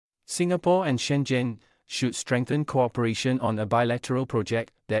Singapore and Shenzhen should strengthen cooperation on a bilateral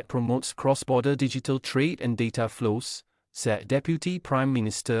project that promotes cross-border digital trade and data flows, said Deputy Prime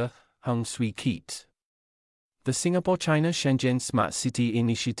Minister Heng Swee-keat. The Singapore-China Shenzhen Smart City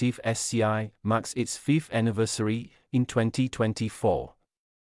Initiative (SCI) marks its 5th anniversary in 2024.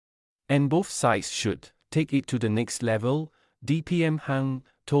 And both sides should take it to the next level, DPM Heng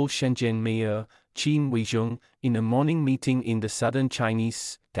told Shenzhen Mayor Qin Weizhong in a morning meeting in the Southern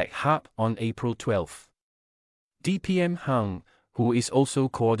Chinese Tech Hub on April 12. DPM Heng, who is also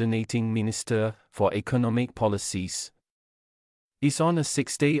Coordinating Minister for Economic Policies, is on a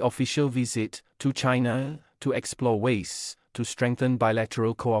 6-day official visit to China to explore ways to strengthen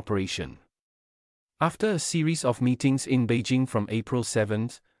bilateral cooperation. After a series of meetings in Beijing from April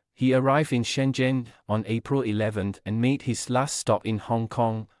 7, he arrived in Shenzhen on April 11 and made his last stop in Hong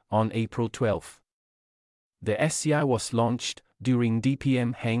Kong on April 12. The SCI was launched during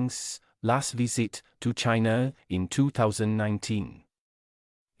DPM Heng's last visit to China in 2019.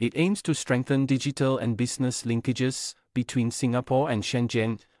 It aims to strengthen digital and business linkages between Singapore and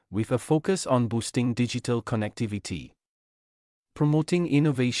Shenzhen, with a focus on boosting digital connectivity, promoting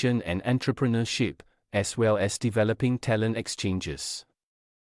innovation and entrepreneurship, as well as developing talent exchanges.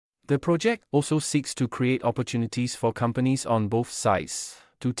 The project also seeks to create opportunities for companies on both sides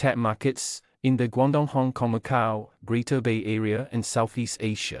to tap markets in the Guangdong, Hong Kong, Macau, Greater Bay Area, and Southeast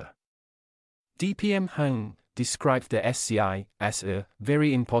Asia. DPM Heng described the SCI as a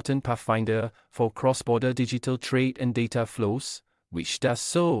very important pathfinder for cross-border digital trade and data flows, which does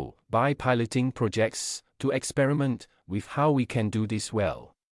so by piloting projects to experiment with how we can do this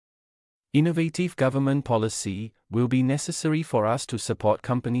well. Innovative government policy will be necessary for us to support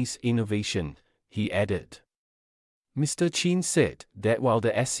companies' innovation, he added. Mr. Qin said that while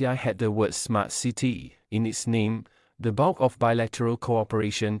the SCI had the word Smart City in its name, the bulk of bilateral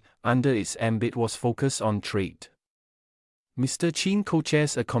cooperation under its ambit was focused on trade. Mr. Qin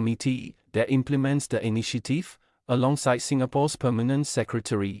co-chairs a committee that implements the initiative, alongside Singapore's Permanent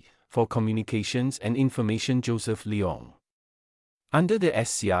Secretary for Communications and Information Joseph Leong. Under the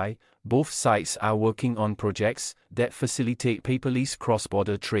SCI, both sides are working on projects that facilitate paperless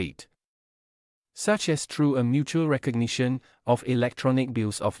cross-border trade, such as through a mutual recognition of electronic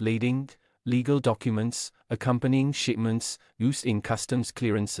bills of lading, legal documents accompanying shipments used in customs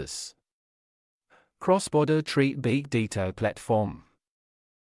clearances. Cross-border Trade Big Data Platform,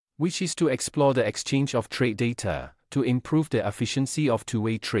 which is to explore the exchange of trade data to improve the efficiency of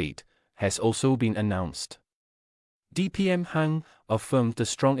two-way trade, has also been announced. DPM Heng affirmed the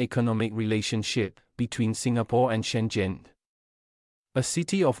strong economic relationship between Singapore and Shenzhen, a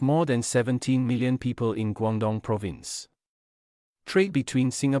city of more than 17 million people in Guangdong Province. Trade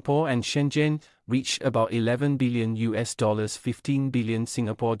between Singapore and Shenzhen reached about $11 billion, 15 billion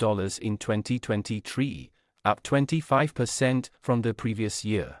Singapore dollars in 2023, up 25% from the previous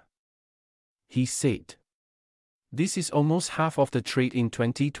year. He said, "This is almost half of the trade in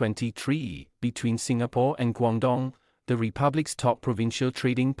 2023 between Singapore and Guangdong, the Republic's top provincial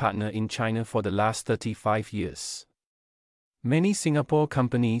trading partner in China for the last 35 years. Many Singapore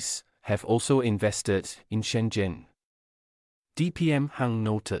companies have also invested in Shenzhen," DPM Heng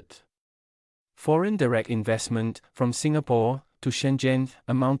noted. Foreign direct investment from Singapore to Shenzhen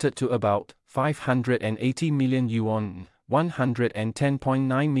amounted to about 580 million yuan,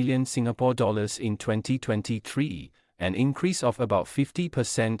 110.9 million Singapore dollars in 2023, an increase of about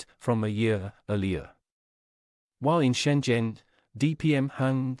 50% from a year earlier. While in Shenzhen, DPM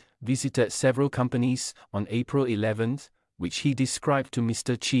Heng visited several companies on April 11, which he described to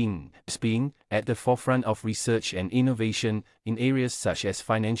Mr. Qin as being at the forefront of research and innovation in areas such as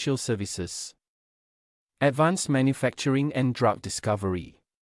financial services, advanced manufacturing, and drug discovery.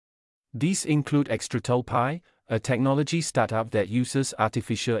 These include Extratolpi, a technology startup that uses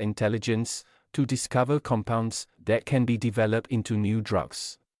artificial intelligence to discover compounds that can be developed into new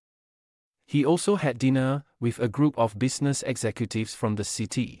drugs. He also had dinner with a group of business executives from the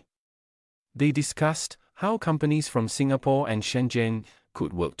city. They discussed how companies from Singapore and Shenzhen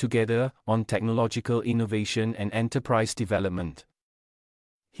could work together on technological innovation and enterprise development.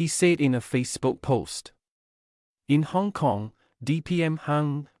 He said in a Facebook post. In Hong Kong, DPM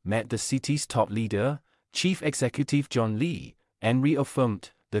Heng met the city's top leader, Chief Executive John Lee, and reaffirmed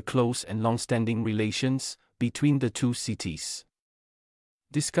the close and long-standing relations between the two cities,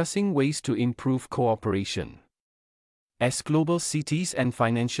 discussing ways to improve cooperation. As global cities and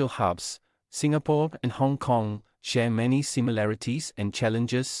financial hubs, Singapore and Hong Kong share many similarities and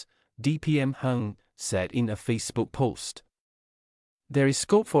challenges, DPM Heng said in a Facebook post. There is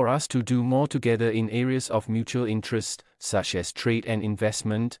scope for us to do more together in areas of mutual interest, such as trade and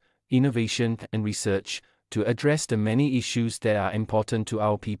investment, innovation, and research, to address the many issues that are important to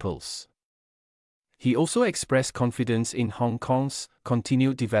our peoples. He also expressed confidence in Hong Kong's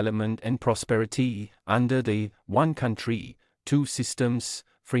continued development and prosperity under the One Country, Two Systems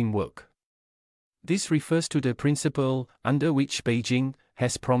framework. This refers to the principle under which Beijing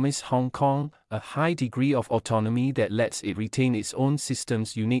has promised Hong Kong a high degree of autonomy that lets it retain its own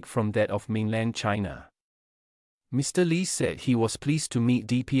systems unique from that of mainland China. Mr. Lee said he was pleased to meet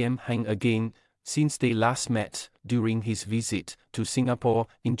DPM Heng again since they last met during his visit to Singapore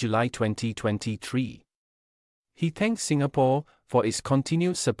in July 2023. He thanked Singapore for its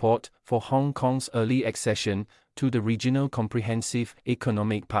continued support for Hong Kong's early accession to the Regional Comprehensive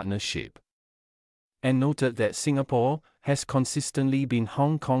Economic Partnership, and noted that Singapore has consistently been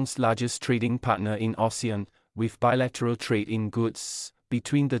Hong Kong's largest trading partner in ASEAN, with bilateral trade in goods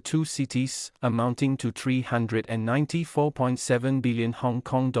between the two cities amounting to 394.7 billion Hong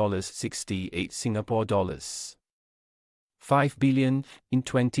Kong dollars, 68 Singapore dollars, 5 billion in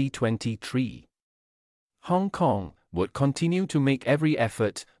 2023. Hong Kong would continue to make every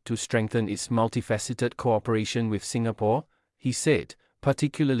effort to strengthen its multifaceted cooperation with Singapore, he said,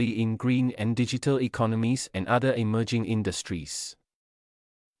 particularly in green and digital economies and other emerging industries.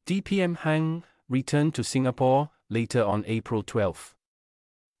 DPM Heng returned to Singapore later on April 12.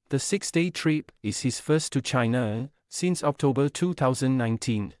 The 6-day trip is his first to China since October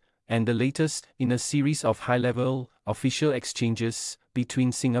 2019, and the latest in a series of high-level official exchanges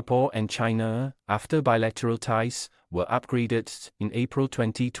between Singapore and China after bilateral ties were upgraded in April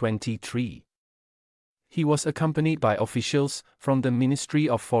 2023. He was accompanied by officials from the Ministry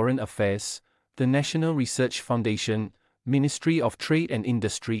of Foreign Affairs, the National Research Foundation, Ministry of Trade and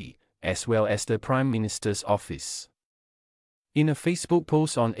Industry, as well as the Prime Minister's office. In a Facebook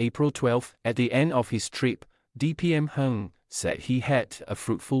post on April 12 at the end of his trip, DPM Heng said he had a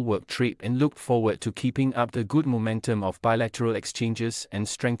fruitful work trip and looked forward to keeping up the good momentum of bilateral exchanges and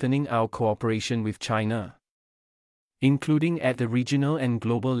strengthening our cooperation with China, including at the regional and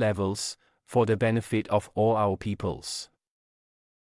global levels, for the benefit of all our peoples.